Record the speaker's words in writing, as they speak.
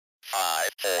5,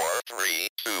 4, 3,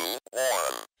 2, 1.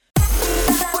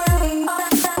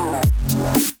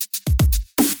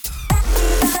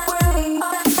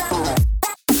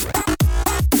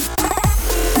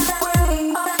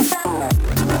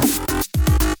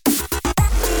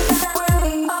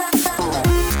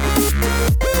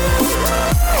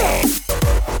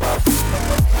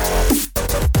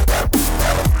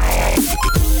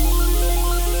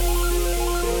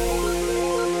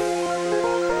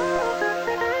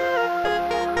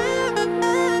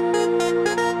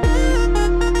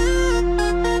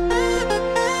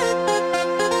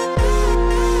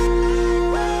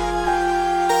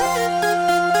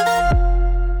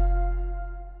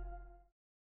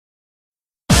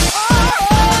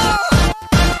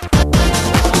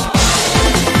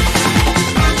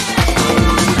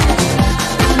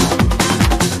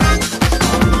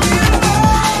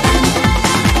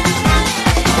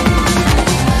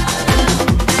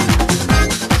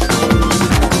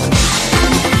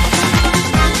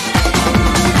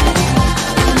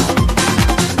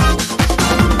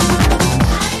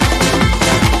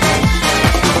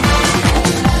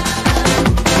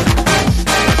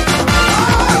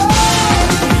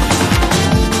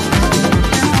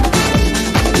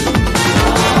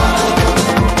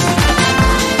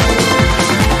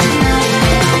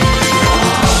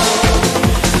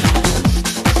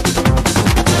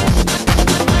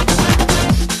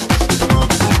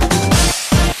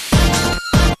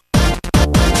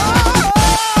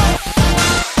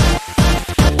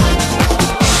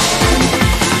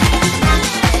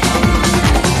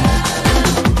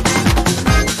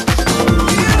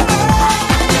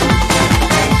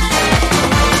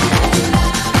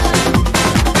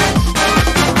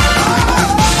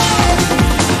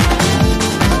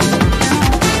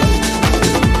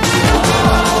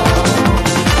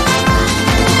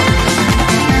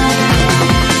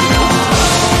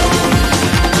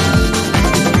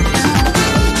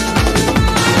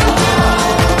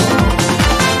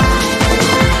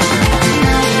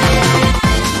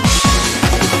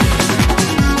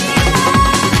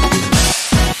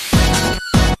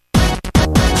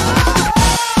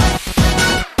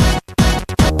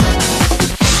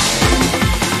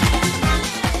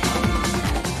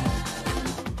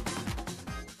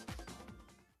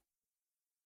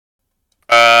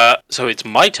 So it's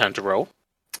my turn to roll.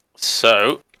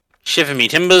 So, shiver me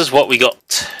timbers, what we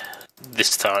got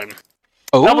this time?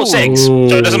 Double 6, so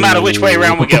it doesn't matter which way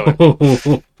around we're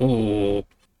going.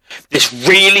 This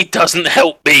really doesn't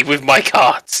help me with my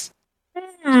cards.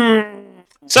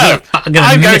 So, I'm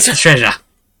going to treasure.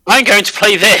 I'm going to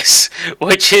play this,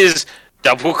 which is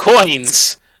double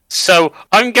coins. So,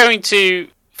 I'm going to,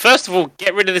 first of all,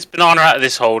 get rid of this banana out of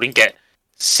this hold and get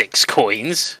 6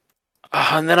 coins.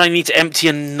 And then I need to empty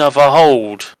another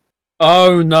hold.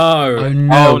 Oh no! Oh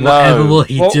no! Whatever will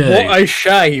he do? What a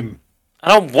shame! I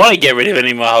don't want to get rid of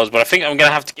any more holds, but I think I'm going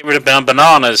to have to get rid of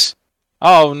bananas.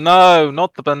 Oh no!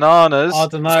 Not the bananas. I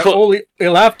don't know.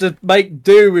 He'll have to make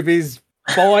do with his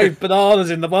 5 bananas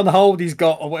in the one hold he's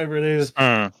got, or whatever it is.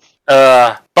 But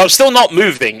I'm still not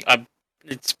moving.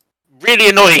 It's really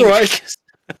annoying. Right.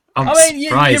 I mean,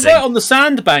 you're right on the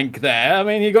sandbank there. I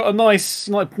mean, you got a nice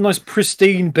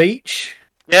pristine beach.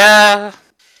 Yeah.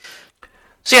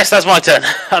 So yes, that's my turn.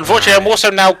 Unfortunately, I'm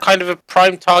also now kind of a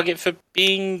prime target for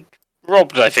being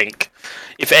robbed, I think.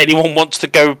 If anyone wants to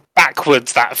go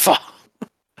backwards that far.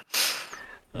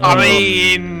 I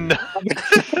mean...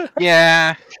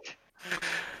 yeah.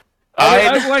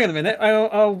 Hang on a minute.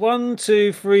 1,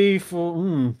 2, 3,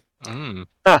 4...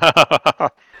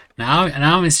 Now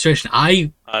I'm in a situation.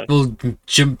 I will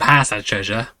jump past that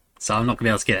treasure, so I'm not going to be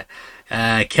able to get it.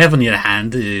 Kev, on the other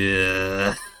hand,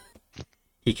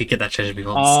 he could get that treasure if he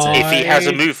wants to. If he has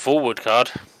a move forward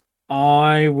card.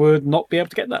 I would not be able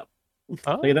to get that.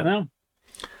 I'll tell you that now.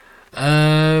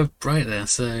 Right then,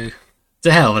 so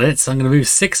to hell with it. So I'm going to move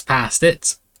 6 past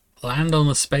it, land on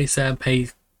the space and pay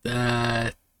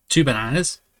 2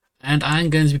 bananas, and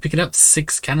I'm going to be picking up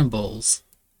 6 cannonballs.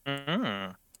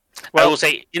 Well, I will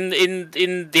say, in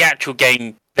the actual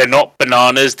game, they're not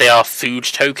bananas, they are food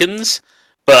tokens,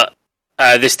 but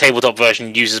this tabletop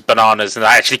version uses bananas, and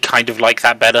I actually kind of like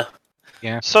that better.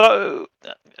 Yeah. So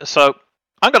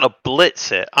I'm going to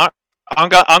blitz it. I'm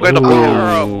going to power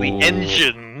up the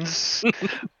engines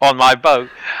on my boat.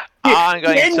 I'm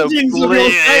going to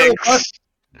blitz.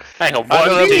 Hang on,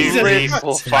 1, 2, 3,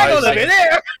 4, 5, 6.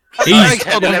 He's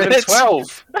 10, 11,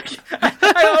 12.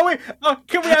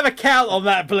 Can we have a count on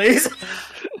that, please?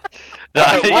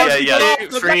 1, 2,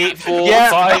 3, 4,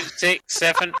 5, 6,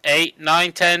 7, 8,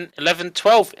 9, 10, 11,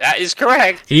 12. That is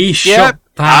correct. He shot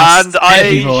past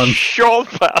I shot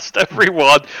past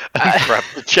everyone and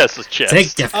grabbed the chest.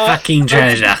 Take your fucking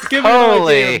treasure.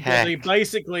 Holy heck.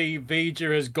 Basically,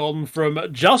 Vija has gone from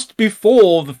just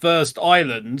before the first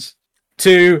island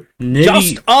to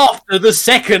just after the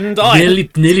second island.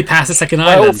 Nearly past the second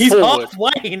island. He's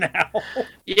halfway now.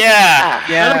 Yeah.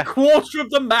 And a quarter of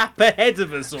the map ahead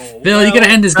of us all. Bill, you're going to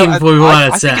end this game before we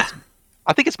want it.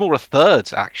 I think it's more a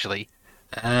third, actually.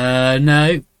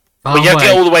 No. Well, you have to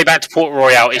get all the way back to Port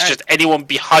Royale. It's just anyone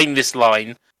behind this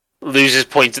line loses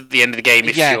points at the end of the game.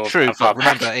 If you're true. But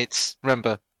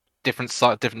remember, different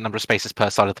number of spaces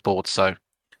per side of the board. So,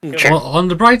 well, on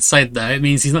the bright side, though, it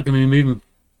means he's not going to be moving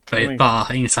very far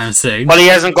anytime soon. Well, he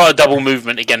hasn't got a double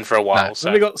movement again for a while.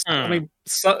 No.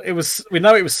 So. We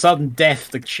know it was sudden death.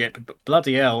 The ship, but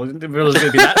bloody hell, I didn't realise it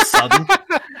would be that sudden.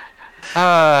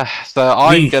 So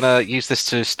I'm gonna use this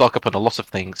to stock up on a lot of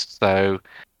things. So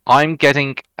I'm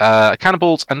getting a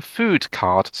cannonballs and food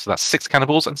card. So that's 6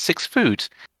 cannonballs and 6 food.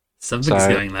 Something's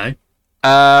going though.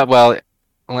 Well,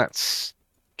 let's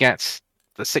get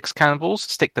the 6 cannonballs,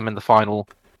 stick them in the final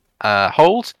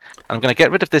hold, and I'm going to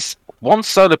get rid of this 1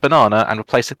 solo banana and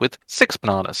replace it with 6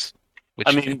 bananas. Which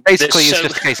basically is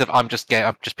just a case of I'm just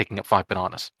picking up 5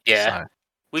 bananas. Yeah, so.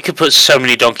 We could put so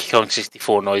many Donkey Kong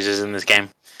 64 noises in this game.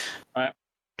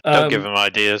 Don't give him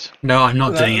ideas. No, I'm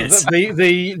not doing it.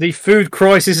 The food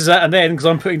crisis is at an end because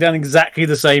I'm putting down exactly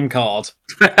the same card.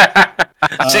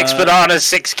 6 bananas,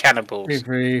 6 cannonballs. 2,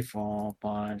 3, 4,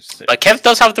 5, 6. But Kev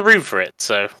does have the room for it,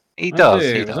 so he does.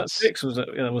 Was that 6? Was it?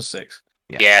 Yeah, that was 6.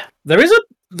 Yeah. There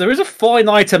is a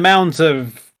finite amount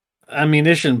of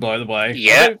ammunition, by the way.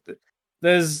 Yeah.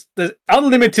 There's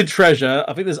unlimited treasure.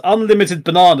 I think there's unlimited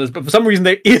bananas, but for some reason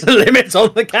there is a limit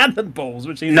on the cannonballs.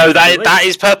 Which is that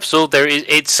is purposeful.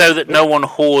 It's so that no one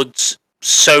hoards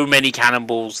so many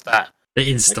cannonballs that they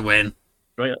insta win.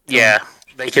 Right. Yeah,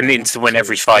 they can insta win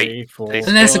every fight. 4,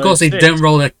 unless, of course, they don't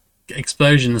roll an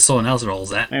explosion and someone else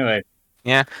rolls that. Anyway.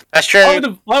 Yeah, that's true. I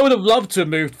would have loved to have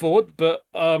moved forward, but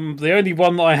the only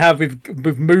one that I have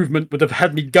with movement would have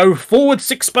had me go forward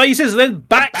 6 spaces, then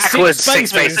backwards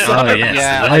 6 spaces. Oh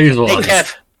yes, those ones. Hey,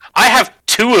 Kev, I have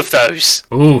 2 of those.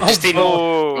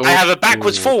 I have a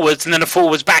backwards forwards and then a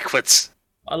forwards backwards.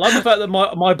 I love the fact that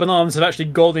my bananas have actually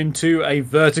gone into a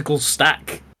vertical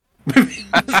stack.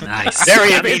 Nice.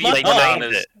 Very immediately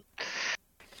bananas.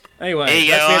 Anyway, there you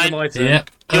that's the end of my turn.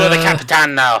 Yep. You're the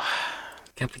Capitan now.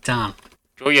 Capitan.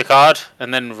 Draw your card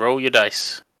and then roll your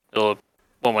dice. Or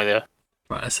one way there.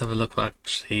 Right, let's have a look.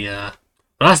 Actually, well,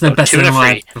 that's no better than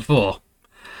I had before.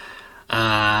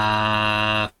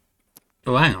 Oh,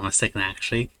 hang on a second,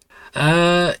 actually.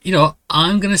 You know what?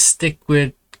 I'm going to stick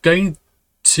with going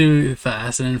 2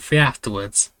 first and then 3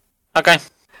 afterwards. Okay.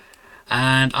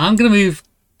 And I'm going to move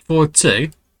forward 2,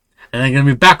 and then I'm going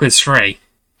to move backwards 3.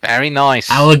 Very nice.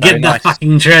 I will get the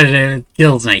fucking treasure that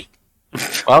kills me.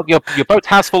 Well, your boat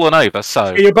has fallen over,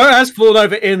 so your boat has fallen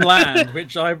over inland,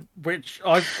 which I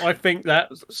think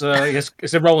that's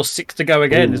it's a roll of 6 to go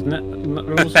again, isn't it? No.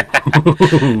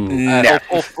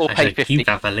 Or pay 50. He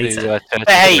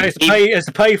has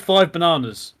to pay 5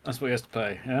 bananas. That's what he has to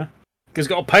pay. Yeah, because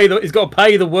he's got to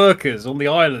pay the workers on the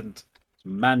island.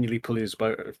 Manually pull his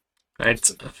boat. Right,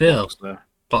 Phil.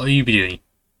 What are you doing?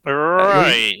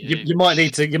 Right. You might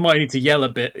need to yell a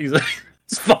bit.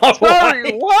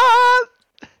 Sorry, what?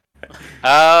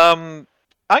 I'm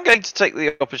going to take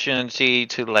the opportunity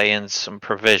to lay in some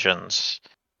provisions.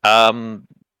 I'm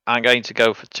going to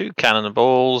go for 2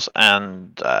 cannonballs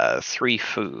and 3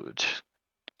 food.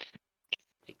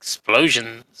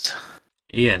 Explosions.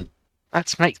 Ian.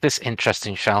 Let's make this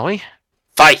interesting, shall we?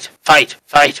 Fight.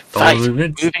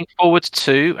 Moving forward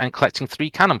 2 and collecting 3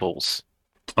 cannonballs.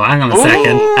 Oh, hang on a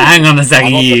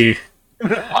second.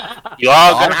 You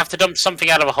are going to have to dump something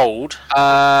out of a hold.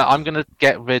 I'm going to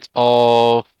get rid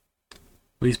of...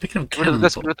 Well, he's picking up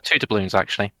cannonballs. Rid of the 2 doubloons,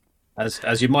 actually.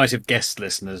 As you might have guessed,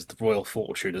 listeners, the Royal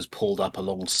Fortune has pulled up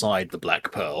alongside the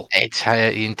Black Pearl. It's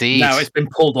indeed. Now it's been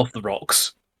pulled off the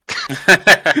rocks.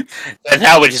 And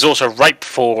now it is also ripe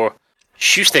for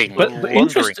shooting. But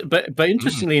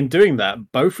interestingly, in doing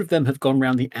that, both of them have gone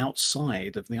round the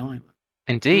outside of the island.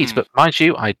 Indeed, but mind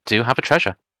you, I do have a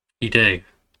treasure. You do.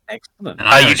 Excellent.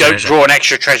 You don't draw an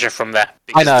extra treasure from there.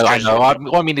 I know.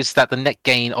 What I mean is that the net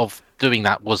gain of doing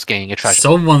that was gaining a treasure.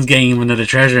 Someone's gaining another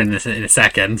treasure in a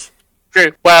second.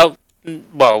 True. Well,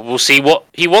 we'll see what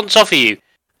he wants off of you.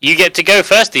 You get to go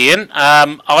first, Ian.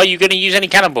 Are you going to use any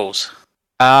cannonballs?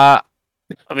 I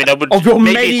mean, I would. Of your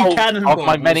many cannonballs. Of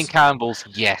my many cannonballs,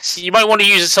 yes. You might want to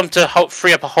use some to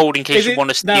free up a hold in case you want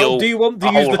to steal. Now, do you want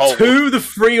to use the 2, the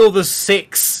 3, or the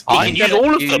 6? You can use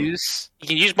all of them. You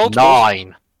can use multiple.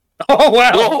 9. Oh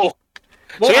wow!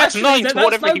 Well, So he has actually, 9 to that's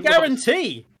whatever no he wants.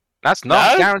 guarantee. That's not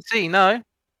No? a guarantee, no.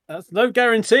 That's no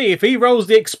guarantee. If he rolls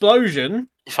the explosion,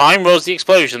 If I rolls the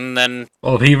explosion, then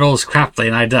Or if he rolls crappily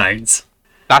and I don't.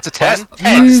 That's a 10.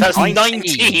 10, so that's 19.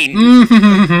 19.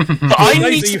 But I Basically,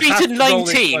 need to you be have to to roll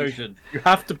the 19. explosion. You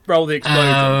have to roll the explosion.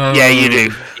 Yeah, you do.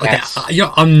 Okay, Yes.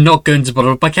 I'm not going to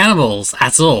bother by cannibals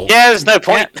at all. Yeah, there's no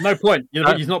point. No point.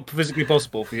 It's not physically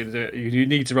possible for you to do it. You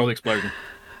need to roll the explosion.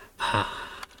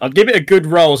 I'll give it a good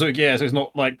roll, so it's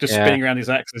not like just Yeah. spinning around his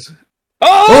axis.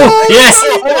 Oh, yes!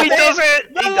 Oh, he does it!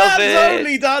 He The does lad's it!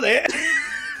 only done it.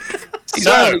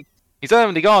 He's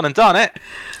only gone and done it.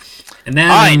 And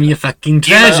now I'm your fucking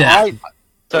treasure.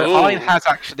 So Ooh. I has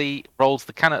actually rolls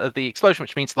the cannon of the explosion,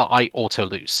 which means that I auto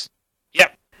lose.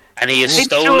 Yep. And he has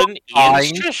Enjoy. stolen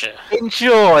Ian's treasure.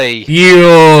 Enjoy. You.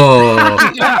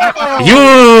 You.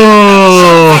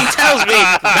 He tells me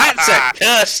that's a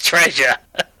cursed treasure.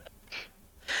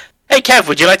 Hey, Kev,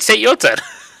 would you like to take your turn?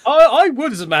 I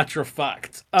would, as a matter of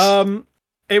fact.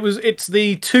 It's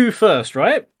the 2 first,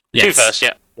 right? Yes. 2 first,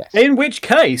 yeah. In which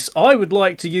case, I would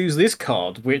like to use this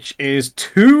card, which is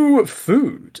 2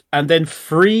 food and then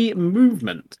free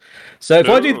movement. So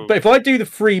if I do the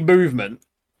free movement,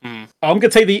 Hmm. I'm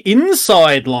going to take the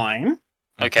inside line,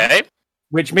 Okay.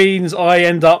 which means I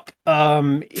end up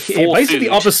basically food. the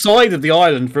other side of the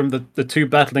island from the 2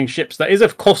 battling ships. That is a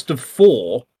cost of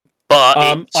 4.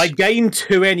 But I gain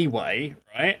 2 anyway,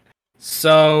 right?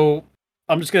 So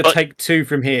I'm just going to But- take 2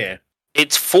 from here.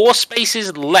 it's 4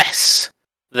 spaces less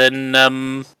than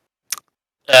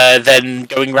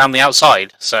going around the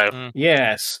outside. So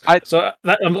Yes. I've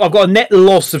I've got a net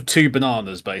loss of 2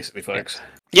 bananas, basically, folks.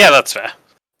 yeah, that's fair.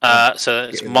 So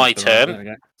it's my There turn. we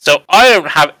go. So I don't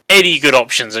have any good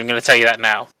options. I'm going to tell you that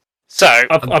now. So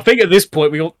I think at this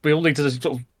point we all need to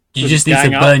sort of. You just need to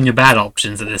gang up. burn your bad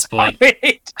options at this point.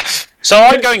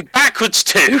 I'm going backwards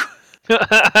 2, and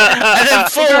then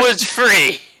forwards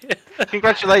 3.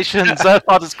 Congratulations,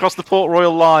 Zerfard has crossed the Port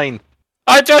Royal line.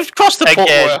 I just crossed the port.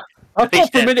 Again. Royal. I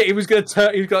thought for a minute he was going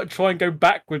to try and go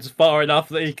backwards far enough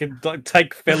that he can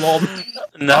take Phil on.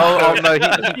 No, Oh no,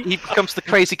 he becomes the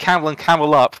crazy camel and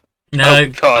camel up. No, Oh,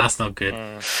 God. that's not good.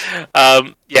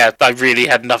 Yeah, I really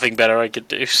had nothing better I could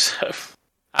do. So,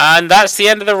 and that's the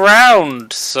end of the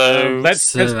round. So Let's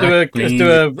So do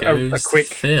that a goes quick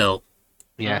Phil.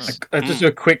 Yes. just do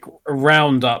a quick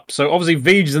roundup. So obviously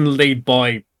Veej's in the lead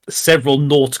by several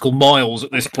nautical miles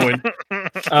at this point.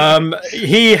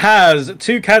 He has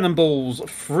 2 cannonballs,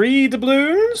 3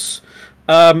 doubloons,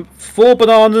 4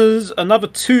 bananas, another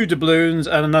 2 doubloons,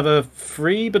 and another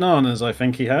 3 bananas. I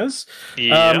think he has.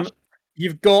 Yeah.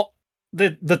 You've got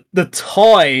the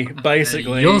tie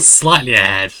basically. You're slightly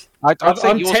ahead. I'd say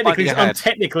I'm you're slightly ahead.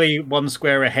 technically 1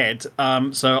 square ahead.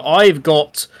 So I've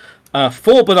got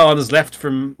 4 bananas left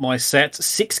from my set,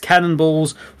 6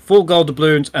 cannonballs, 4 gold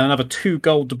doubloons, and another 2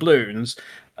 gold doubloons.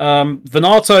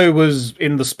 Venato was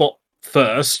in the spot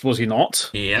first, was he not?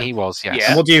 Yeah. He was, yes.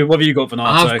 Yeah. And what have you got,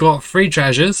 Venato? I've got 3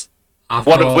 treasures.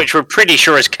 one of which we're pretty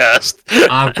sure is cursed.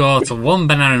 I've got 1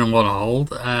 banana in 1 hold,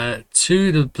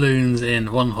 2 doubloons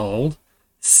in 1 hold,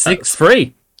 6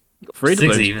 free. Free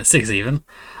six doubloons. 6 even.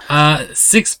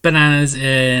 6 bananas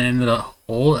in the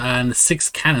hold and 6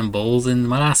 cannonballs in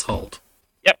my last hold.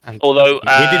 Yep. Although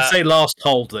We did say last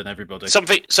hold then, everybody.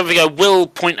 something I will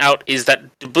point out is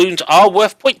that doubloons are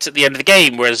worth points at the end of the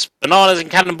game, whereas bananas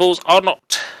and cannonballs are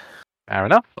not. Fair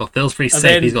enough. Well, Phil's pretty And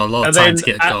safe. then- He's got a lot of and time then to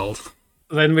get at- gold.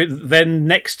 Then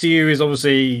next to you is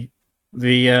obviously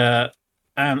the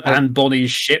Anne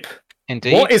Bonny's ship.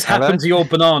 Indeed. What has Hello. happened to your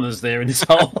bananas there in this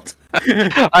hold?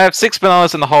 I have 6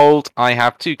 bananas in the hold, I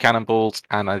have 2 cannonballs,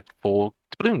 and I have 4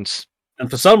 balloons. And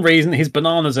for some reason, his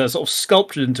bananas are sort of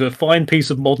sculptured into a fine piece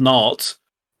of modern art.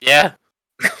 Yeah.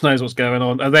 Who knows what's going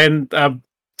on? And then,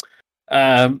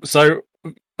 so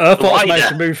Earthbot's managed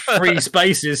to move 3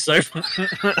 spaces. So Yeah,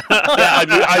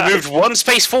 I moved 1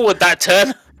 space forward that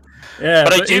turn. yeah,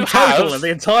 But I in do total, have- the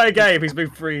entire game, he's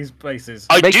moved 3 spaces.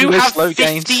 I Making do those have slow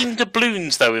gains. 15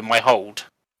 doubloons though in my hold.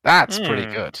 That's pretty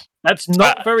good. That's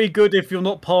not very good if you're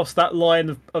not past that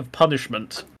line of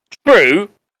punishment. True.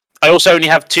 I also only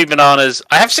have 2 bananas.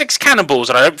 I have 6 cannonballs,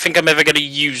 and I don't think I'm ever going to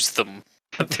use them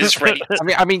at this rate.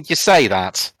 I mean, you say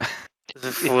that.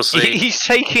 We'll see. He's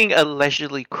taking a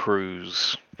leisurely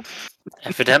cruise.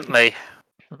 Evidently.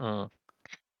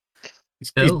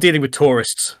 He's Phil? dealing with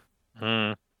tourists.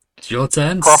 Hmm. It's your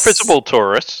turn. Profitable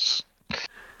tourists.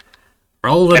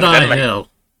 Roll the die, Evidently. Hill.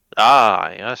 Ah,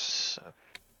 yes.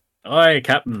 Aye,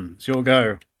 Captain, it's your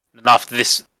go. And after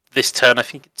this turn, I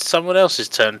think it's someone else's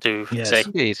turn to Yes. say.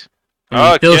 Indeed.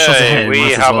 Phil shot ahead, Okay, we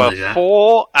might as have well a do that.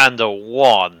 4 and a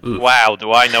 1. Oof. Wow,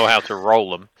 do I know how to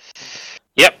roll them?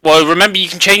 Yep, well, remember you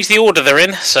can change the order they're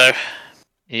in, so...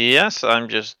 Yes, I'm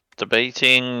just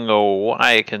debating what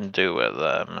I can do with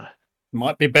them.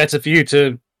 Might be better for you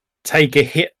to take a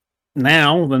hit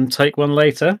now than take one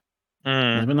later.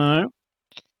 Never know.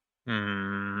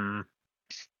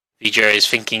 VJ is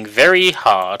thinking very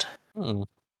hard.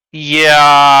 Yeah,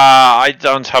 I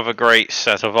don't have a great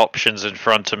set of options in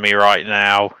front of me right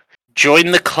now.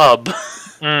 Join the club.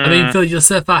 I mean, Phil, you're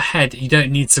so far ahead, you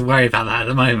don't need to worry about that at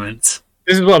the moment.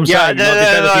 This is what I'm saying.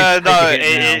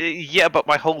 Yeah, but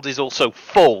my hold is also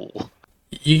full.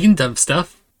 You can dump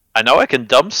stuff. I know I can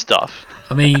dump stuff.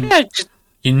 I mean,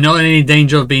 you're not in any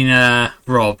danger of being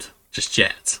robbed just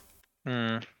yet.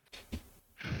 If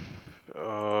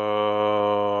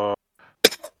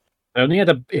only he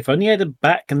had a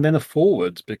back and then a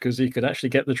forward, because he could actually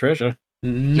get the treasure.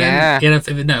 Yeah.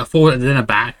 A forward and then a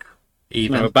back.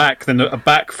 Even. No, a back, then a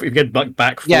back. You get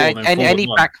back. Yeah, and any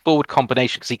back forward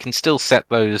combination, because he can still set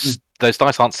those. Those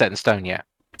dice aren't set in stone yet.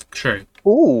 True.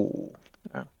 Ooh.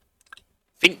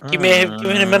 Think you may have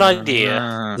given him an idea.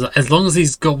 As long as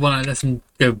he's got one that lets him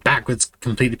go backwards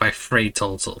completely by free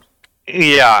total.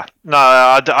 Yeah.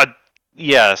 No.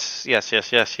 Yes. Yeah. So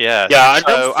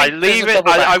I leave it.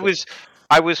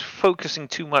 I was focusing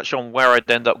too much on where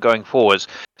I'd end up going forwards.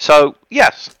 So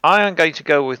yes, I am going to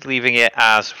go with leaving it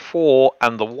as 4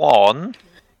 and the 1, and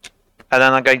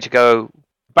then I'm going to go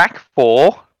back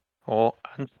 4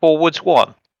 and forwards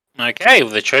 1. Okay,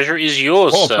 well, the treasure is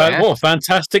yours, What sir. a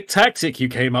fantastic tactic you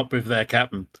came up with there,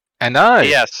 Captain. I know.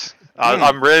 Yes,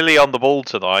 I'm really on the ball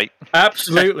tonight.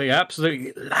 Absolutely.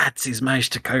 Lads, he's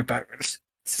managed to go backwards.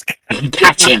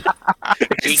 Catch him!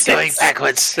 Keep going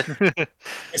backwards.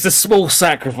 It's a small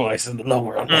sacrifice in the long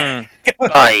run.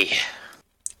 Bye.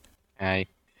 Okay.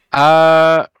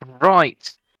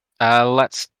 Right.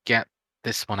 Let's get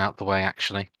this one out the way,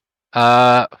 actually.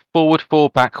 Forward 4,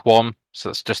 back 1. So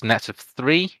that's just net of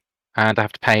 3. And I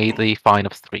have to pay the fine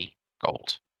of 3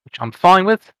 gold, which I'm fine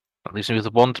with. That leaves me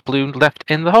with 1 doubloon left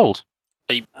in the hold.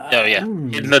 Oh, yeah.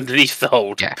 Hidden underneath the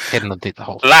hold. Yeah, hidden underneath the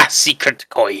hold. Last secret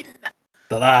coin.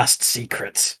 The last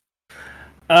secret.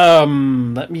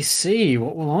 Let me see.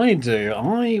 What will I do?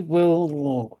 I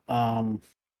will,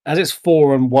 as it's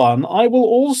 4 and 1, I will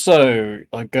also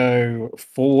go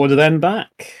forward then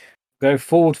back. Go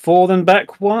forward 4, then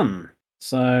back 1.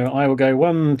 So I will go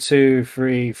 1, 2,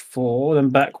 3, 4, then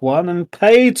back 1, and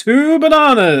pay 2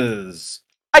 bananas.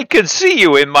 I can see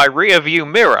you in my rear view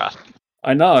mirror.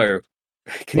 I know.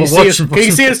 Can you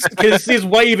see us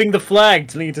waving the flag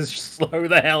to need to slow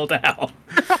the hell down?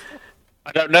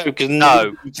 I don't know, because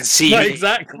no, you can see. No,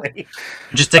 exactly.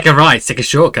 Just take a right, take a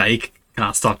shortcut. He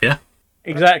can't stop you.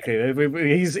 Exactly.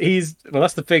 He's well.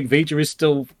 That's the thing. Vija is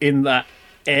still in that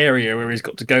area where he's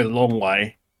got to go the long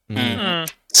way.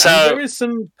 So and there is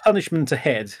some punishment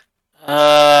ahead.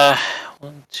 1,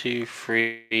 2,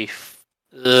 3.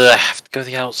 I have to go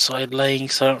the outside lane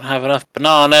because I don't have enough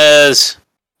bananas.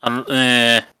 I'm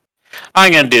going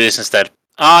to do this instead.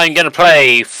 I'm going to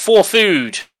play 4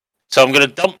 food. So I'm going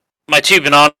to dump my 2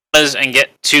 bananas and get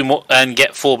 2 more and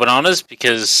get 4 bananas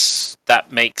because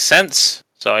that makes sense.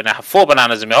 So I now have 4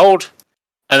 bananas in my hold,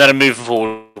 and then I'm moving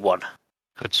forward 1.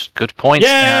 Good point.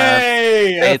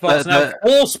 Yay! Now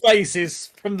 4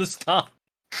 spaces from the start.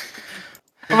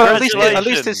 Well, at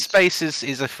least this space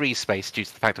is a free space due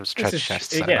to the fact it was a treasure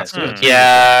chest. So that's good.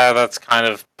 Yeah, that's kind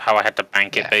of how I had to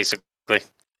bank it, basically.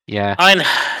 Yeah.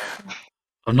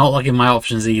 I'm not liking my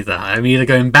options either. I'm either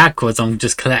going backwards or I'm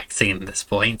just collecting at this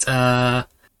point.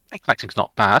 Collecting's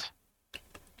not bad.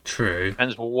 True.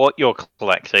 Depends what you're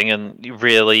collecting, and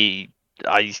really,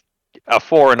 a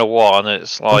 4 and a 1.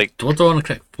 It's like What do I want to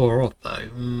collect 4 of though?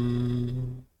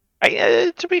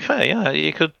 to be fair, yeah,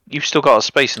 you've still got a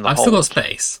space in the I've hold. still got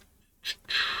space.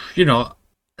 You know,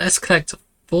 let's collect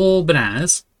 4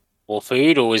 bananas. 4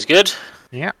 food, always good.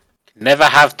 Yeah. Never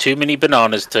have too many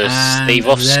bananas to stave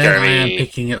off then I am scurvy.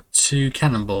 picking up 2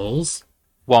 cannonballs.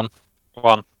 1.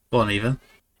 1. 1 even.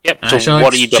 Yep, And I so shall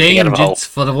what are you dumping out of exchange a hole? it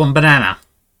for the 1 banana.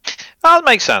 That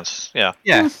makes sense. Yeah.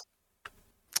 Yeah.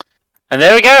 And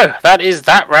there we go. That is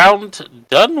that round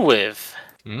done with.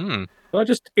 Mm. I'll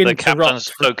just The captain's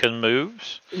interrupt. token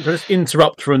moves. Just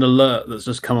interrupt for an alert that's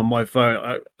just come on my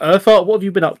phone. Earthart, what have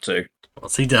you been up to?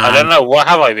 What's he done? I don't know. What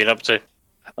have I been up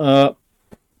to?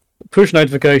 Push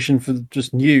notification for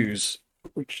just news,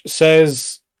 which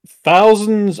says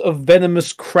thousands of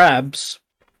venomous crabs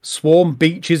swarm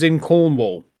beaches in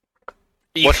Cornwall.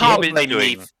 You What can't have you blame been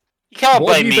me. doing? You can't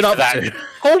What have blame you me been for up that. to?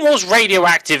 Cornwall's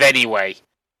radioactive anyway.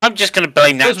 I'm just going to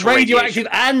blame that. It's radioactive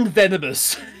and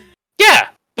venomous. Yeah.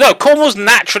 No, Cornwall's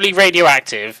naturally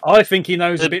radioactive. I think he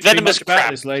knows The a bit too venomous much about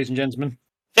crab. this, ladies and gentlemen.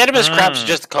 Venomous crabs are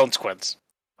just a consequence.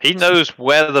 He knows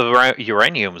where the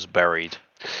uranium's buried.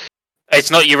 It's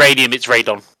not uranium, it's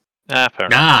radon. Fair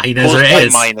enough. He knows Caused where by it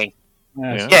is. mining.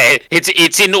 Yeah. Yeah,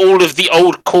 it's in all of the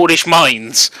old Cornish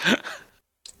mines.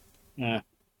 Yeah.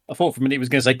 I thought for a minute he was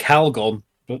going to say Calgon.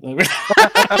 But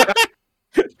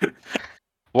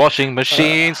Washing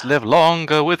machines live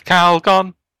longer with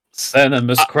Calgon.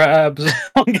 venomous crabs.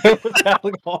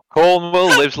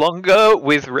 Cornwall lives longer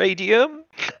with radium.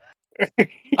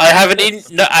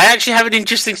 I actually have an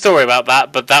interesting story about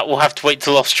that, but that will have to wait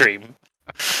till off stream.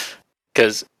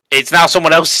 Because it's now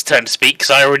someone else's turn to speak,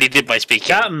 because I already did my speaking.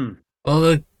 Captain. Well,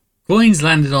 the coins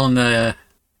landed on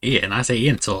Ian. I say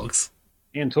Ian talks.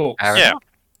 Ian talks. Yeah.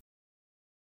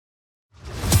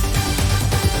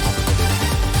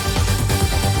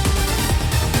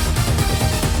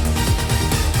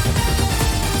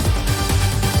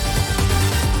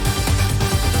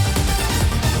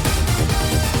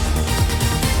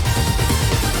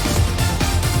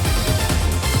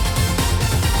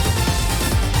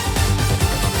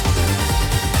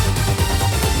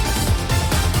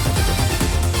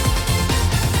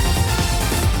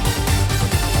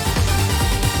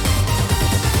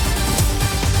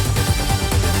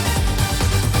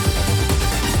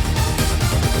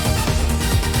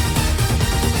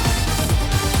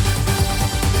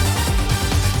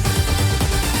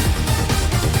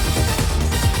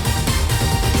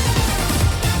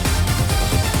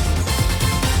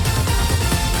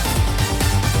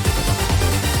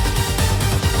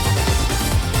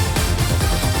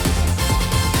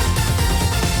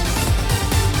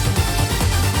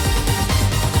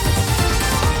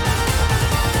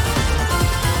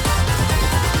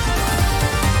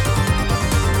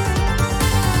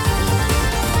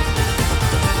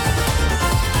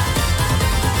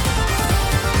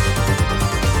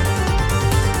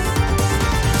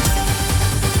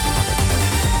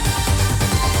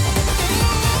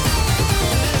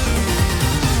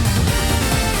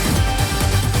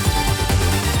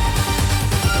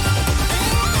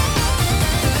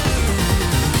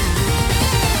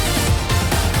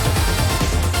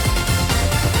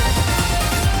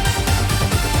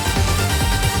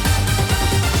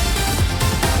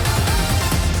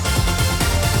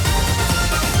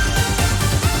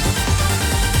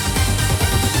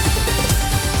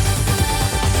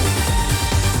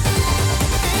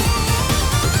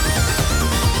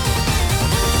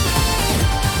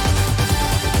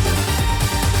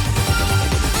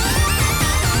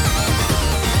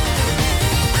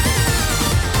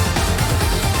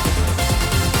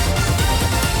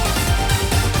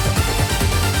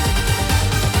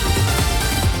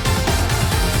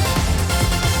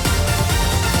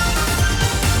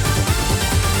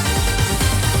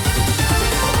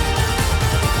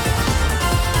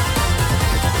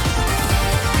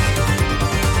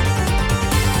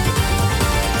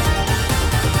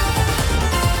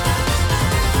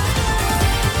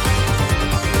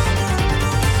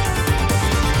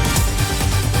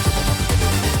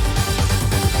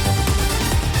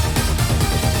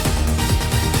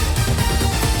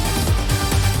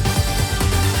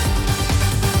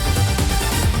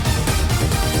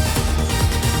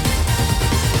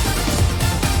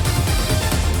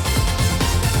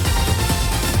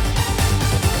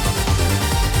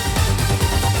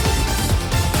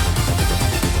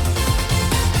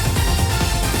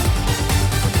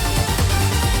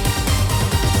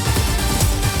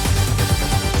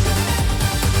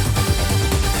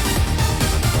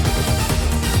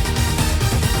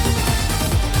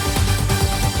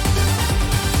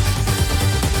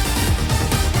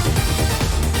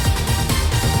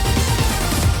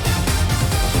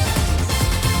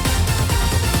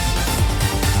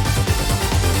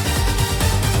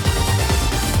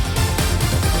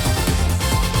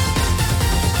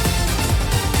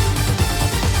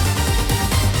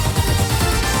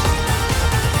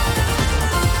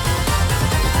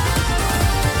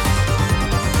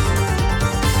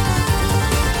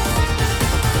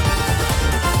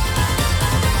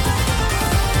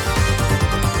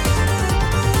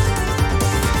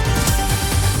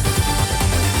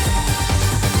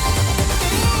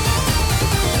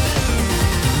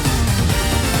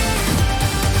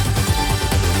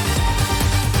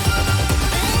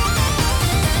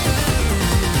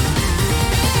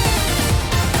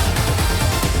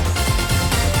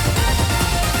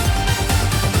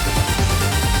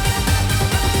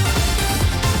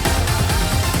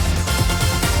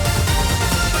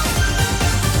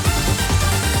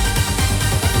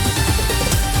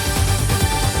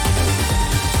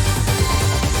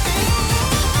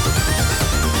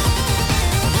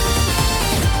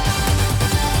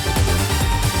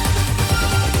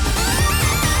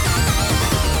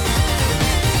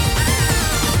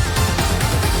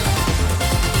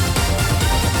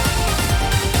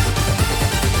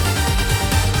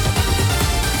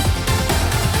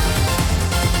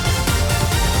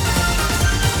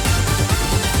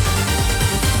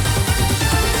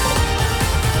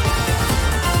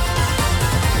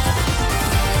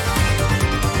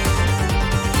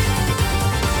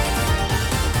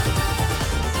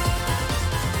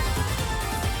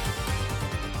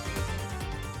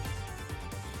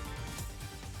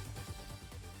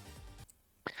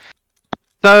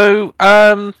 So,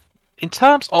 in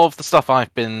terms of the stuff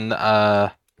I've been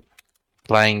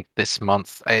playing this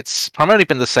month, it's primarily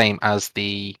been the same as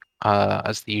the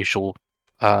usual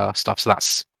stuff. So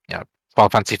that's Final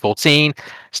Fantasy 14,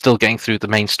 still getting through the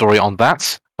main story on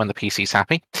that when the PC's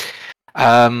happy,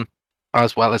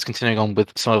 as well as continuing on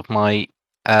with some of my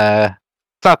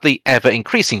sadly ever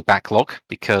increasing backlog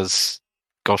because,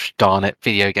 gosh darn it,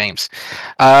 video games.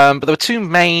 But there were two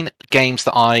main games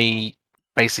that I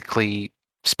basically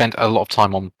spent a lot of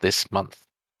time on this month.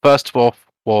 First off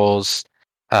was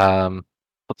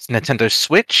Nintendo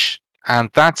Switch,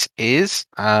 and that is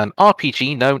an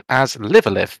RPG known as Live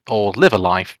Alive or Live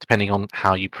Alive, depending on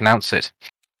how you pronounce it.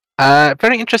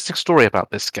 Very interesting story about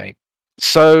this game.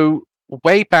 So,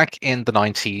 way back in the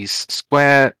 90s,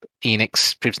 Square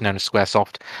Enix, previously known as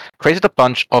Squaresoft, created a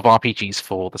bunch of RPGs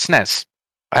for the SNES.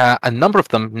 A number of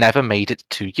them never made it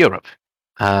to Europe,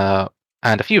 and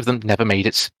a few of them never made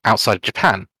it outside of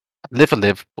Japan. Live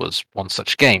Alive was one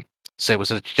such game. So it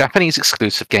was a Japanese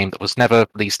exclusive game that was never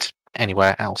released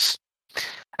anywhere else.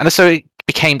 And so it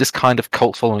became this kind of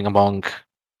cult following among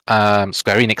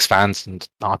Square Enix fans and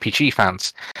RPG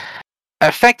fans.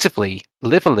 Effectively,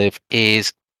 Live Alive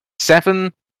is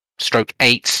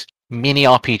 7/8 mini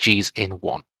RPGs in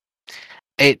one.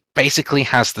 It basically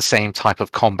has the same type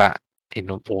of combat in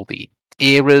all the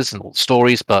eras and all the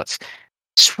stories, but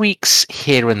tweaks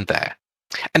here and there.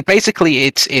 And basically,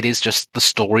 it is just the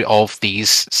story of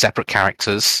these separate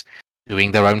characters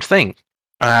doing their own thing.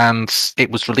 And it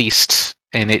was released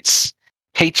in its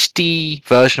HD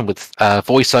version with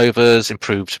voiceovers,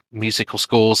 improved musical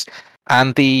scores,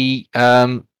 and the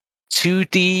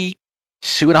 2D,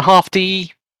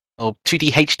 2.5D, or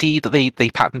 2D HD that they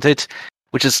patented,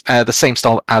 which is the same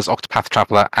style as Octopath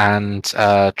Traveler and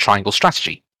Triangle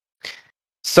Strategy.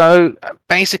 So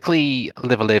basically,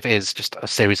 Live Alive is just a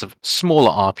series of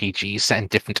smaller RPGs set in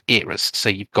different eras. So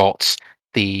you've got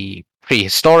the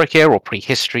prehistoric era or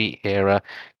prehistory era,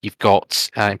 you've got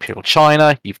Imperial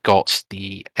China, you've got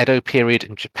the Edo period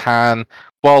in Japan,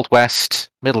 Wild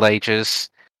West, Middle Ages,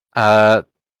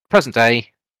 present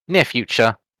day, near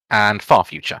future, and far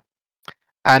future.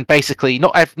 And basically,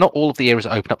 not all of the eras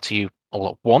are open up to you all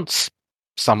at once.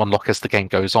 Some unlock as the game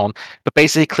goes on, but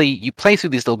basically you play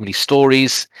through these little mini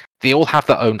stories. They all have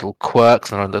their own little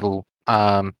quirks and their own little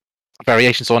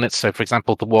variations on it. So, for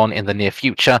example, the one in the near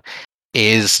future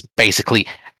is basically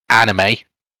anime.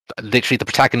 Literally, the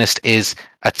protagonist is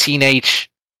a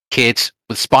teenage kid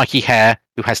with spiky hair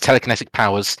who has telekinetic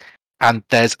powers, and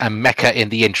there's a mecha in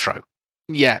the intro.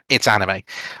 Yeah, it's anime.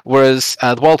 Whereas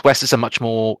the Wild West is a much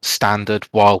more standard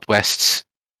Wild West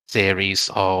series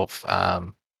of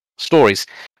stories.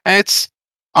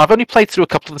 I've only played through a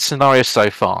couple of the scenarios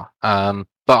so far, but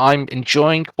I'm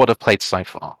enjoying what I've played so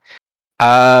far.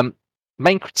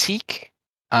 Main critique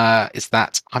is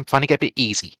that I'm finding it a bit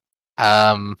easy.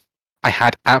 I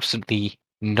had absolutely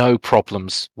no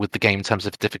problems with the game in terms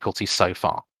of difficulty so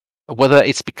far. Whether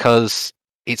it's because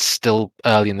it's still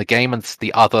early in the game and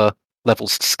the other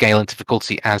levels scale in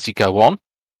difficulty as you go on,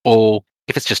 or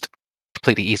if it's just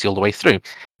completely easy all the way through.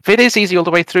 If it is easy all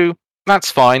the way through,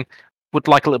 that's fine. Would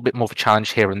like a little bit more of a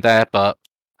challenge here and there, but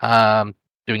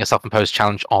doing a self-imposed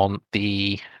challenge on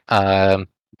the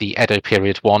Edo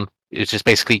period one is just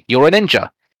basically you're a ninja.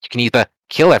 You can either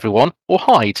kill everyone or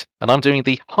hide, and I'm doing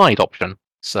the hide option,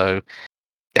 so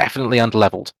definitely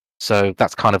underleveled. So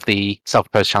that's kind of the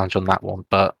self-imposed challenge on that one.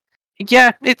 But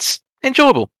yeah, it's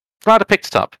enjoyable. Glad I picked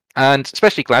it up, and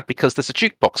especially glad because there's a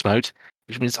jukebox mode,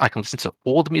 which means I can listen to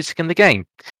all the music in the game.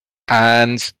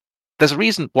 And there's a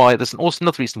reason why. There's also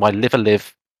another reason why Live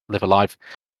Alive,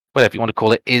 whatever you want to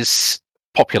call it, is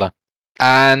popular,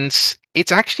 and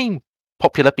it's actually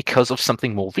popular because of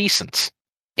something more recent,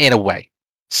 in a way.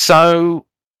 So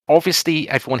obviously,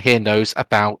 everyone here knows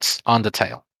about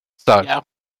Undertale. So Yeah.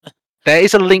 there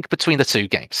is a link between the two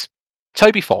games.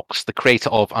 Toby Fox, the creator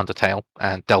of Undertale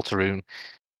and Deltarune,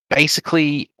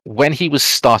 basically, when he was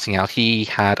starting out, he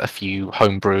had a few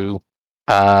homebrew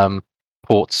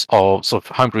ports of sort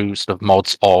of homebrew sort of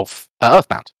mods of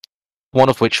Earthbound. One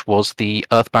of which was the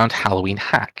Earthbound Halloween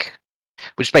hack,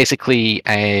 which is basically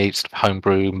a sort of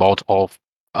homebrew mod of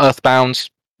Earthbound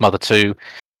Mother 2,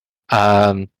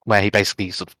 where he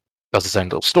basically sort of does his own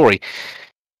little story.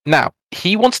 Now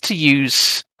he wants to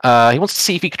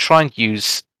see if he could try and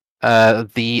use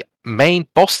the main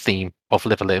boss theme of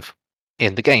Live Alive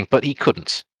in the game, but he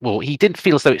couldn't. Well, he didn't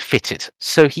feel as though it fitted,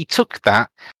 so he took that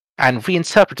and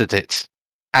reinterpreted it,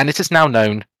 and it is now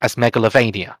known as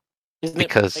Megalovania. Isn't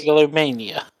Because- it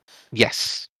Megalomania?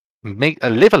 Yes,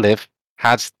 Live Alive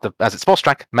has as its boss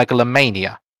track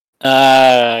Megalomania.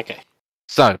 Okay.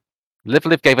 So Live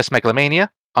Live gave us Megalomania,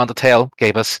 Undertale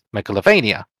gave us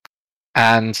Megalovania.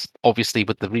 And obviously,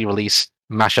 with the re-release,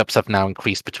 mashups have now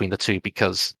increased between the two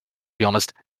because, to be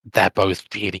honest, they're both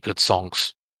really good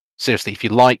songs. Seriously, if you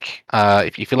like,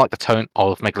 if you like the tone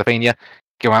of Megalovania,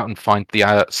 go out and find the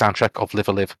soundtrack of Live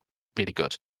Live. Really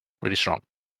good, really strong.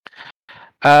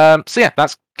 So yeah,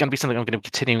 that's going to be something I'm going to be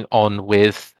continuing on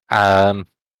with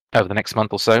over the next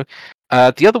month or so.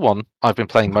 The other one I've been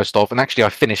playing most of, and actually I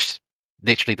finished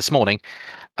literally this morning,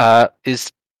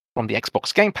 is from the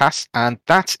Xbox Game Pass, and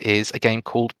that is a game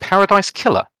called Paradise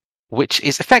Killer, which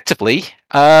is effectively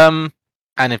an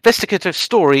investigative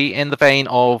story in the vein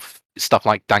of stuff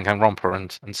like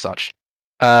Danganronpa and such.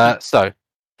 So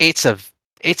it's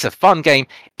a fun game.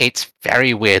 It's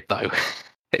very weird though.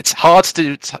 It's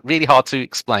really hard to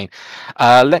explain.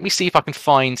 Let me see if I can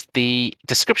find the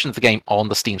description of the game on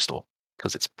the Steam store,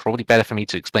 because it's probably better for me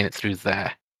to explain it through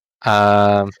there.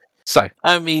 So,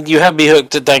 I mean, you have me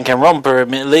hooked at Danganronpa,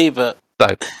 admittedly, but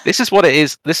this is what it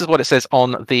is. This is what it says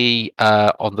on the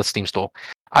Steam store.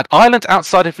 An island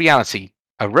outside of reality,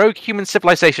 a rogue human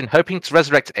civilization hoping to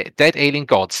resurrect dead alien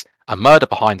gods, a murder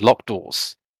behind locked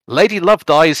doors. Lady Love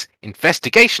Dies,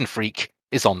 investigation freak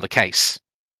is on the case.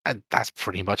 And that's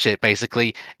pretty much it,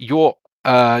 basically. You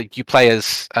play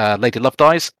as Lady Love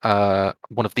Dies,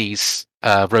 one of these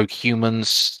rogue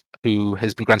humans who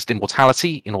has been granted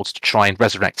immortality in order to try and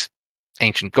resurrect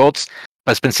ancient gods,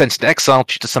 but has been sent into exile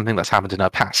due to something that's happened in her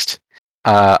past.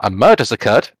 A murder's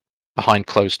occurred behind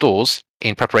closed doors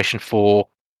in preparation for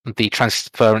the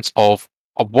transference of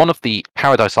one of the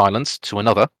Paradise Islands to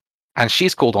another, and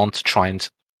she's called on to try and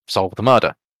solve the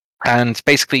murder. And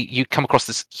basically, you come across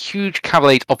this huge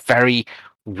cavalcade of very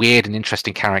weird and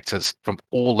interesting characters from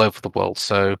all over the world.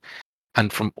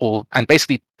 And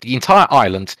basically, the entire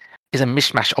island is a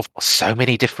mishmash of so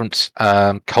many different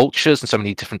cultures and so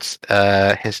many different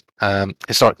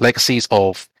historic legacies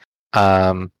of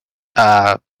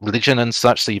religion and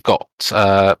such. So you've got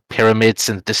pyramids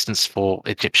in the distance for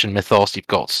Egyptian mythos. You've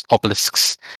got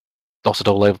obelisks dotted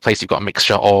all over the place. You've got a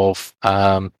mixture of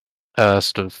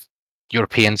sort of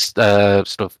European,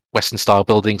 sort of Western style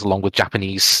buildings along with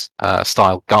Japanese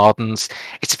style gardens.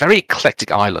 It's a very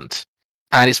eclectic island,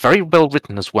 and it's very well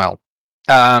written as well.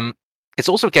 It's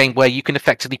also a game where you can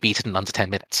effectively beat it in under 10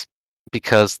 minutes,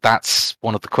 because that's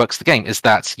one of the quirks of the game, is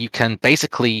that you can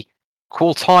basically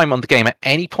call time on the game at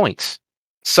any point.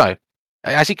 So,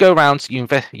 as you go around, you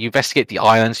investigate the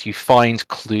islands, you find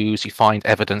clues, you find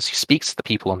evidence, you speak to the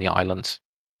people on the island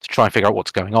to try and figure out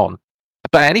what's going on.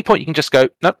 But at any point, you can just go,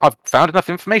 nope, I've found enough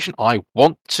information. I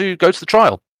want to go to the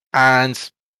trial.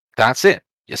 And that's it.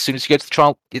 As soon as you go to the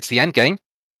trial, it's the end game.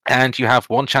 And you have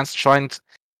one chance to try and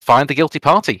find the guilty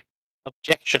party.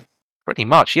 Objection. Pretty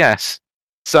much, yes.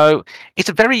 So it's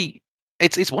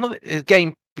it's one of the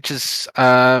game which is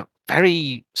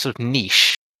very sort of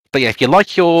niche. But yeah, if you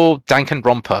like your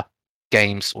Danganronpa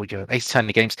games or your Ace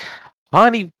Attorney games,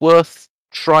 highly worth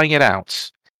trying it out.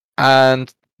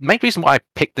 And the main reason why I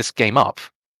picked this game up,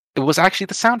 it was actually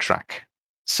the soundtrack.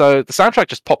 So the soundtrack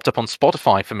just popped up on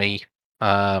Spotify for me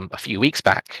a few weeks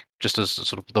back, just as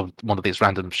sort of one of these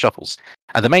random shuffles.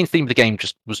 And the main theme of the game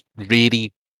just was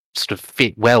really sort of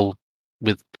fit well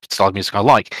with the style of music I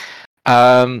like.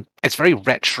 It's very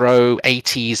retro,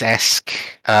 80s-esque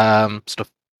sort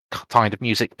of kind of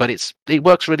music, but it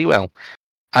works really well.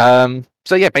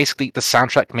 So yeah, basically the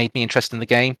soundtrack made me interested in the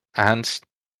game, and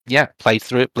yeah, played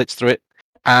through it, blitzed through it.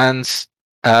 And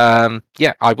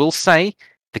yeah, I will say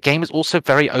the game is also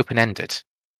very open-ended.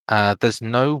 There's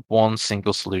no one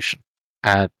single solution.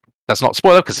 That's not a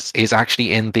spoiler because it is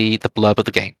actually in the blurb of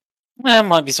the game. Well, it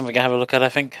might be something I have a look at, I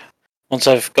think, once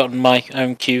I've gotten my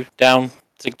own queue down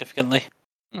significantly.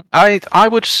 I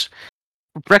would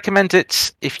recommend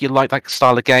it if you like that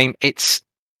style of game. It's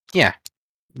yeah,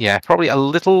 probably a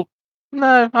little.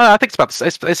 No, I think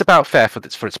it's about fair for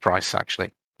its price,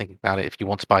 actually. Thinking about it, if you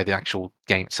want to buy the actual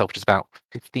game itself, which is about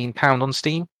 £15 on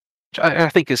Steam, which I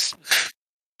think is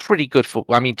pretty good for.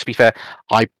 I mean, to be fair,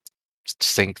 I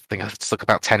think I stuck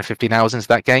about 10 or 15 hours into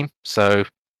that game, so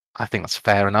I think that's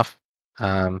fair enough.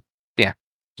 Yeah,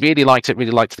 really liked it.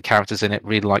 Really liked the characters in it.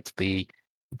 Really liked the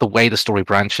way the story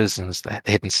branches and the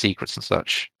hidden secrets and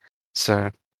such. So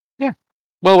yeah,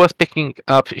 well worth picking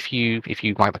up if you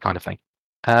like that kind of thing.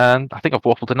 And I think I've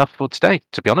waffled enough for today,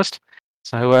 to be honest.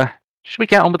 So should we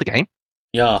get on with the game?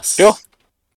 Yes. Sure.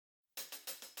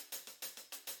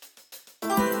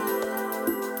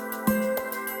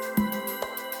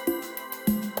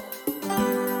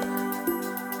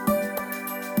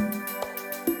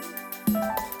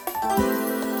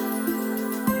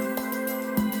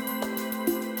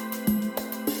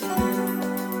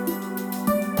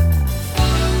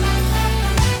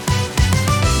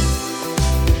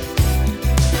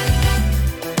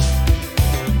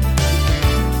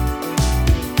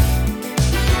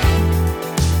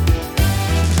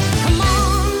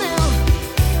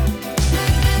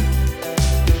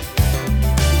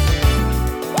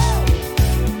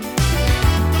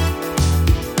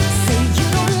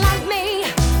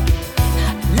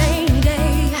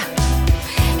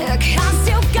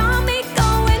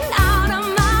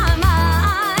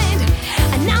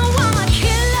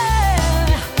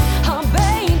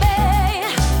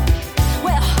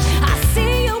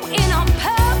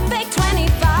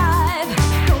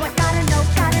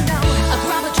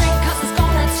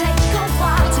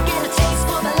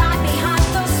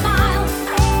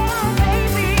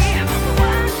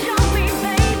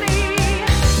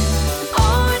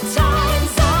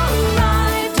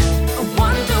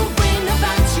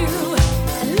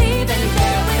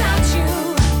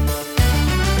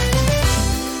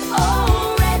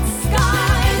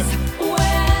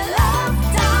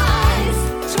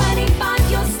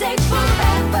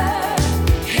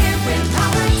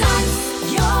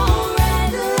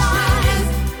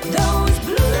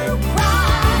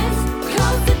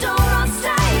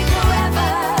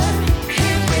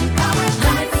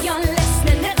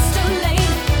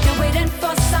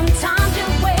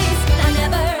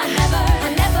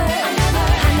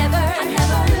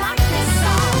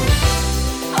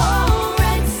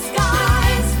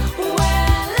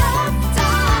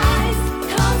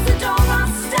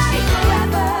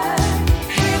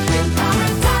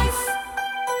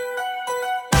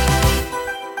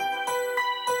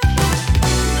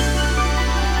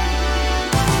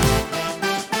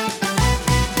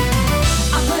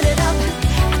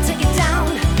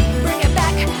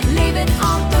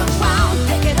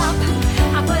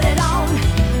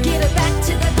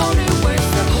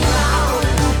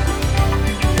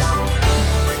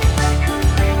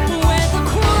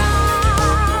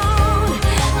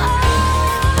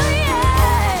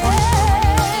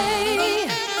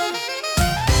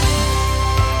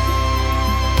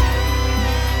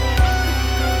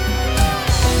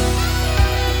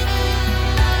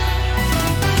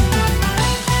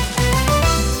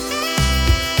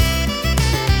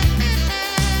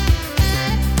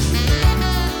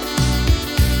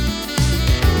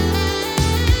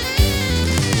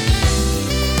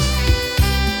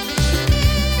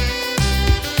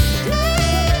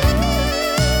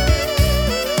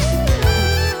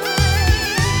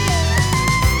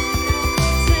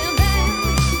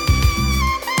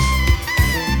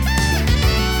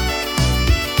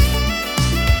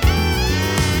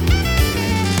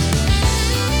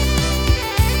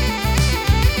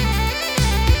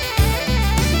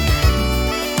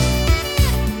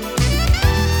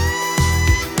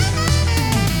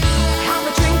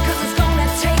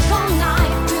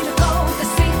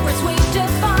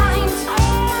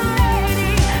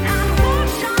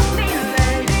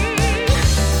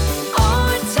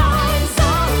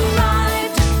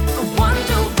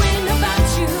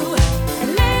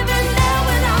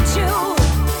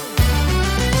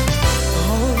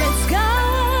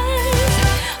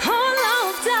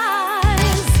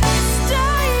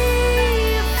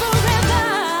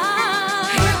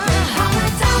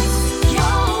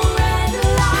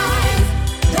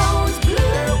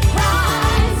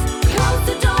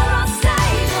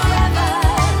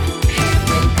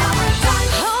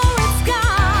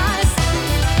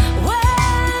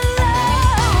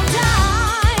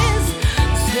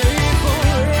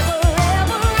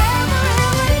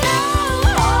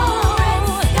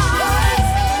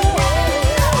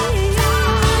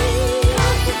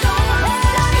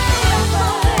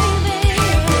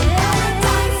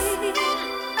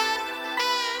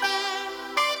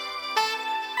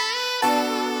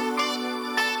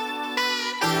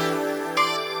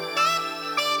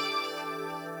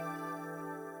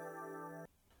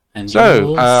 And So,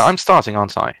 yours? I'm starting,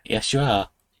 aren't I? Yes, you are.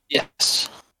 Yes.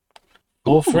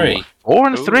 4 3. 4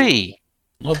 and Ooh. 3.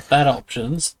 Not bad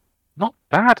options. Not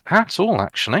bad at all,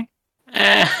 actually.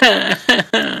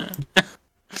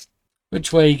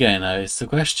 Which way are you going, though, is the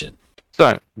question.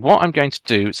 So, what I'm going to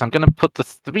do is I'm going to put the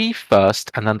 3 first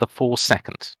and then the 4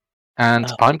 second. And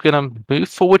Oh. I'm going to move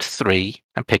forward 3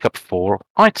 and pick up 4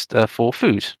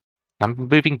 food. I'm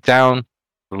moving down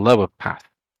the lower path.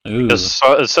 Ooh. Because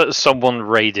someone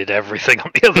raided everything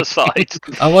on the other side.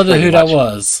 I wonder Pretty who that much.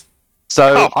 was.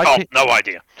 So, No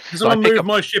idea. Does So I someone pick move up-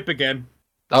 my ship again?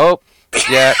 Oh,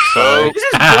 yeah. So, This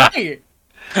is great!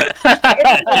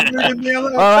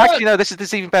 well, actually, no. This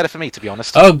is even better for me, to be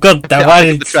honest. Oh, god, Yeah, why I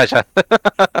picked did... the treasure?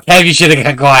 Kev, you should have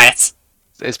kept quiet.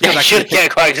 It's Yeah, because I should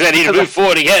get quiet because I need to move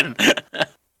forward again.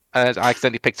 I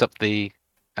accidentally picked up the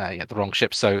wrong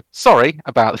ship. So sorry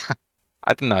about.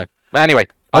 I don't know. But anyway,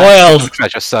 I Oiled. picked up the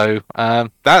treasure. So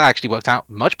that actually worked out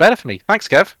much better for me. Thanks,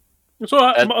 Kev. It's all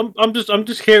right. I'm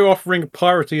just here offering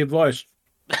piratey advice.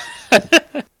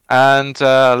 And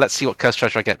let's see what cursed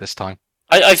treasure I get this time.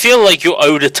 I feel like you're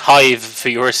owed a tithe for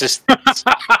your assistance.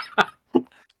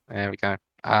 There we go.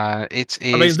 It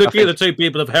is. I mean, looking I at the two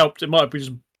people have helped. It might be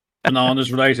just bananas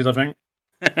related. I think.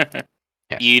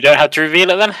 You don't have to reveal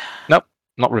it then?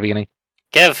 not revealing.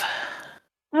 Kev.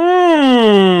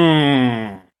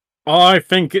 I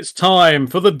think it's time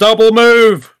for the double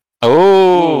move.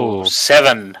 Oh,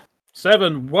 7.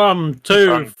 7, 1,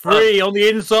 2, 3 on the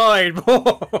inside.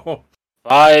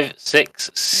 5,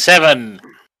 6, 7.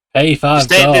 Pay 5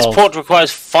 This gold. port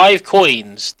requires 5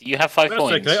 coins. Do you have 5 That's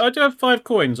coins? okay. I do have 5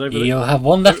 coins over there. You'll have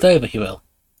one left over, you will.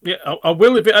 Yeah, I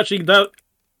will if it actually that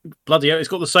bloody hell, it's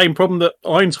got the same problem that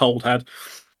Einshold had.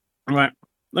 Right.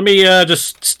 Let me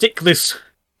just stick this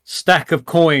stack of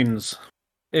coins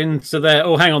into there.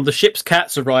 Oh, hang on, the ship's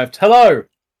cat's arrived. Hello,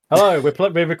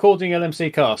 we're recording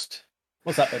LMC cast.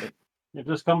 What's that, baby? You've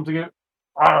just come to give.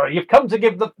 Oh, you've come to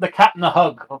give the cat a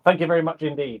hug. Well, thank you very much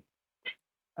indeed.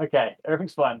 Okay,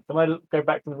 everything's fine. Can I go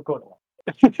back to the recording?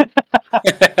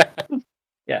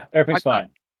 Yeah, everything's fine.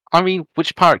 I mean,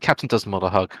 which pirate captain doesn't want a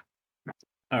hug?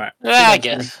 All right. I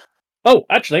guess. Oh,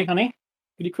 actually, honey,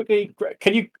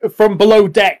 can you from below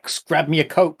decks grab me a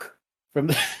Coke from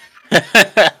the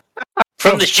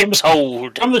From the ship's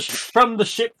hold. from the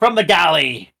ship from the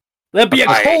galley? There'll be a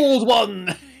Aye. cold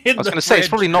one. I was going to say it's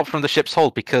probably not from the ship's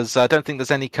hold because I don't think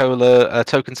there's any cola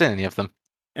tokens in any of them.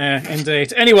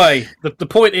 Indeed. Anyway, the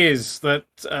point is that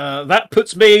that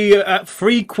puts me at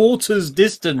 3/4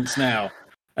 distance now.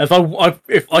 If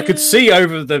I could see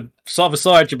over the other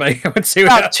side, Jamaica, I would see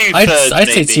About what 2/3, I'd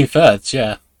say maybe. 2/3,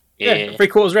 yeah. Yeah.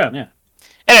 3/4 round. Yeah.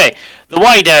 Anyway, the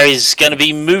wider is going to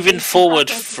be moving forward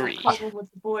free.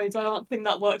 With the boys. I don't think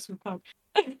that works with pub.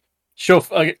 Sure.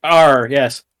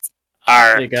 Yes.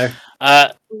 Arr. There you go.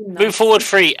 Move forward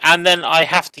free, and then I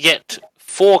have to get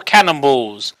 4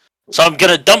 cannonballs. So I'm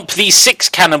going to dump these 6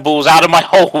 cannonballs out of my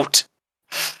hold.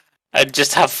 And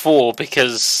just have 4,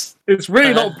 because... It's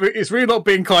really not. It's really not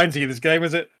being kind to you. This game,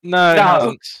 is it? No, it No.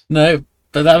 hasn't. No,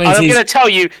 but that means I'm he's... going to tell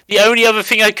you, the only other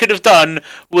thing I could have done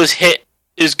was hit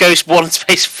his ghost 1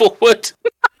 space forward.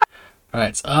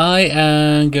 Right, I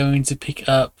am going to pick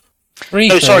up 3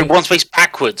 No, sorry, things. 1 space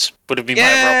backwards would have been my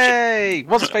other option. Yay!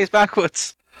 One space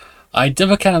backwards. I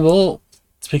dump a cannonball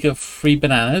to pick up 3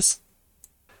 bananas.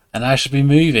 And I shall be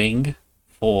moving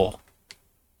 4.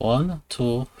 1,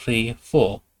 2, 3,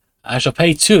 4. I shall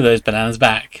pay 2 of those bananas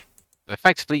back.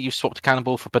 Effectively, you swapped a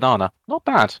cannonball for banana. Not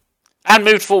bad. And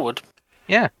moved forward.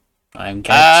 I'm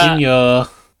catching your...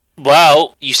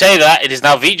 Well, you say that, it is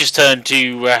now Vij's turn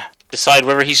to decide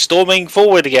whether he's storming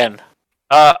forward again.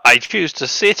 I choose to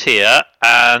sit here,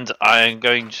 and I'm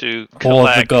going to Hoard the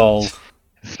collect gold.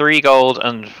 3 gold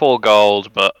and 4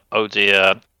 gold. But oh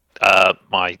dear,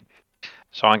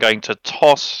 So I'm going to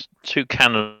toss 2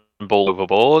 cannonball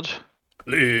overboard.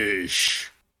 Leash.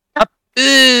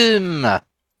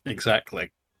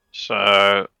 Exactly.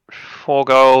 So 4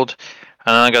 gold,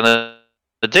 and I'm going to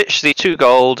ditch the 2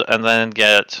 gold and then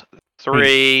get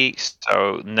 3.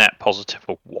 So net positive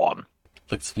of 1.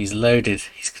 Looks like he's loaded.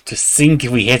 He's going to sink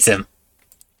if we hit him.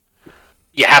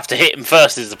 You have to hit him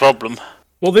first is the problem.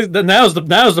 Well, now's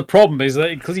the problem is that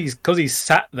because he's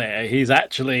sat there, he's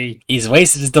actually He's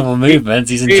wasted his double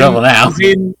movements. He's in trouble now.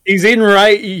 He's in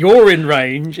range. You're in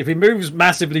range. If he moves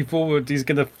massively forward, he's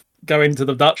going to go into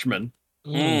the Dutchman.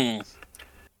 Mm.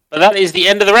 But that is the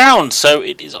end of the round, so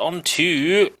it is on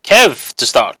to Kev to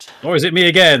start. Or is it me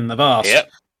again? I've asked.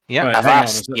 Yep. Yeah. Right, I've hang on a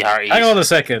asked. sec- Yeah, Hang on a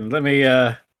second. Let me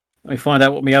find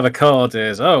out what my other card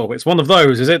is. Oh, it's one of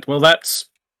those, is it? Well, that's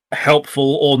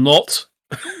helpful or not.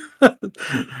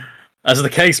 As the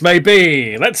case may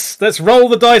be, let's roll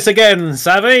the dice again,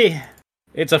 Savvy.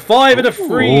 It's a 5 and a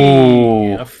 3.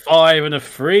 Ooh. A 5 and a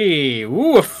 3.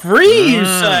 Ooh, a 3, you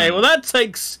say? Well, that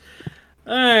takes.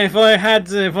 If I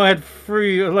had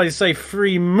free, let's say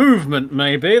free movement,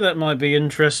 maybe that might be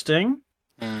interesting.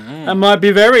 That might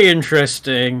be very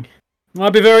interesting.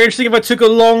 Might be very interesting if I took a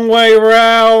long way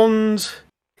around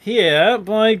here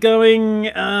by going,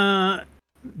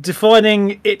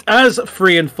 defining it as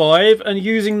 3 and 5 and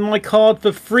using my card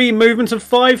for free movement of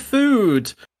 5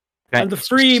 food. Okay. And the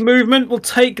free movement will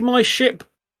take my ship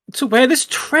to where this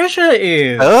treasure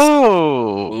is.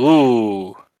 Oh,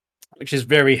 Ooh. Which is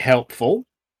very helpful.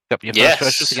 yep, your Yes.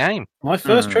 first treasure of the game. My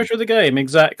first treasure of the game,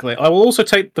 exactly. I will also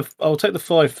take I'll take the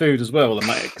 5 food as well,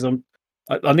 because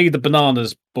I need the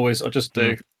bananas, boys. I just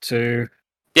do. 2,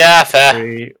 Yeah, fair.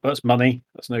 3. That's money.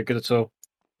 That's no good at all.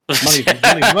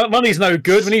 Money's no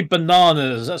good. We need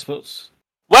bananas. That's what's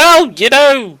Well,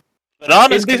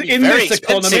 bananas can be in very this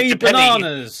economy. expensive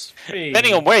Bananas.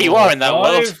 depending on where you are in that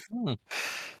world.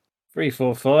 3,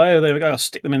 4, 5. There we go. I'll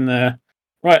stick them in there.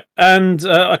 Right, and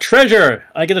a treasure.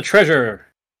 I get a treasure,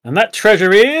 and that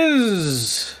treasure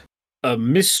is a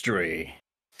mystery.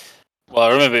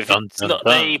 Well, remember, if Dun, it's dun, not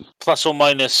dun. a plus or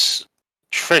minus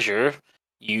treasure,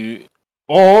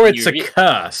 Or it's a You-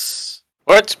 curse.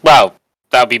 that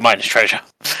would be minus treasure.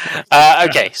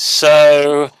 Okay,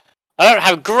 so I don't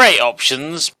have great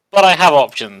options, but I have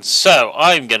options. So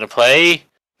I'm going to play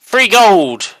free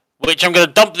gold, which I'm going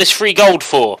to dump this free gold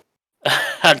for.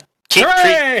 And keep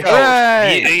Hooray!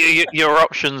 free gold. Your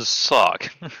options suck.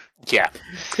 Yeah.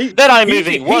 Then I'm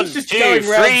moving one, He's just 2, going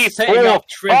round 3, setting 4, up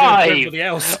treasure for 5. everybody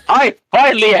else. I'm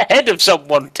finally ahead of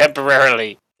someone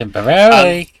temporarily.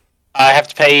 Temporarily. I have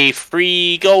to pay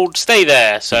free gold to stay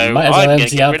there, so You might as well I'm going to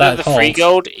empty get out rid of that the free hold.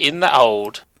 gold in that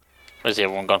hold. Where's the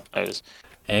other one gone? There it is.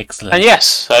 Excellent. And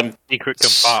yes, Secret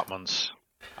compartments.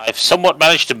 I've somewhat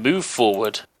managed to move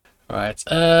forward. Right.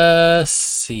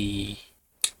 See.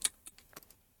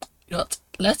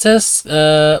 Let us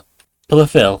pull a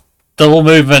fill. Double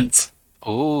movement.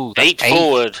 Oh, 8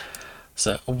 forward.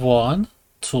 So 1,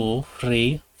 2,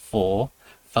 3, 4,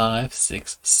 5,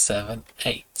 6, 7,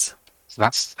 8. So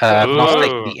that's not Ooh.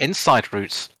 taking the inside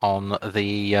route on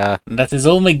the. And that is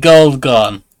all my gold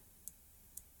gone.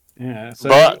 Yeah, so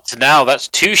But now that's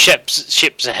 2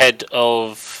 ships ahead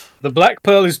of... the black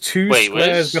pearl is 2 Wait, squares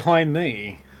where's- behind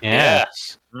me.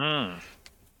 Yes. Hmm.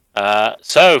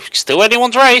 So, still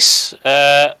anyone's race.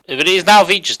 If it is now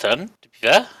Veach's turn, to be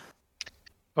fair.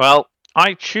 Well,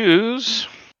 I choose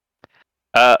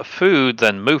food,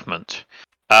 then movement.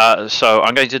 So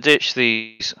I'm going to ditch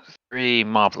these 3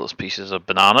 marvelous pieces of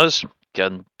bananas,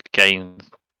 gain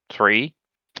 3,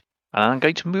 and I'm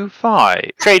going to move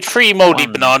 5. Trade 3 mouldy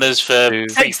 1, bananas for 2, free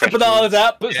Takes the fresh bananas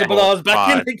out, puts the Yeah. bananas back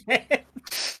 5. in again.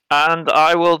 And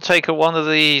I will take one of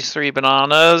these 3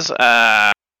 bananas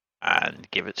and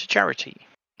give it to charity.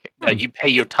 You pay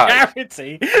your tithe.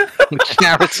 Charity.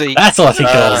 Charity. That's what he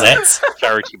calls it.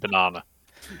 Charity banana.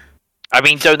 I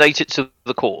mean, donate it to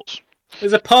the cause.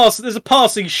 There's a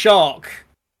passing shark.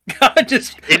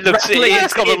 Just rattling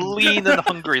It's got a tin. lean and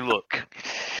hungry look.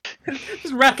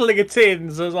 Just rattling a tin.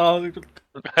 So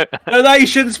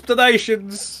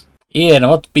donations. Ian,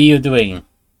 what be you doing?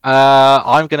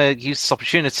 I'm going to use this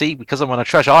opportunity because I'm on a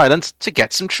treasure island to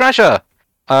get some treasure.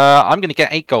 I'm going to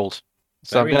get 8 gold.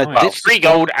 So Very I'm going to nice. Well, ditch 3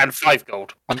 gold and 5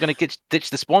 gold. I'm going to ditch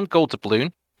this 1 gold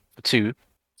doubloon for 2.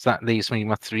 So that leaves me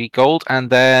my 3 gold, and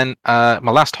then my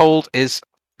last hold is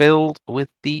filled with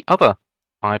the other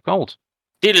 5 gold.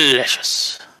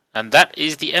 Delicious. And that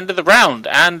is the end of the round,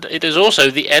 and it is also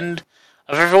the end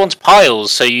of everyone's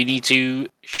piles, so you need to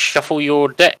shuffle your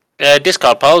deck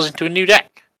discard piles into a new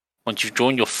deck once you've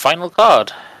drawn your final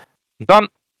card. Done.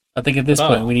 I think at this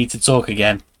point we need to talk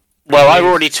again. Well, I've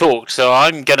already talked, so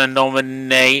I'm going to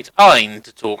nominate Ein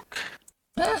to talk.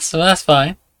 So that's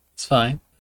fine. It's fine.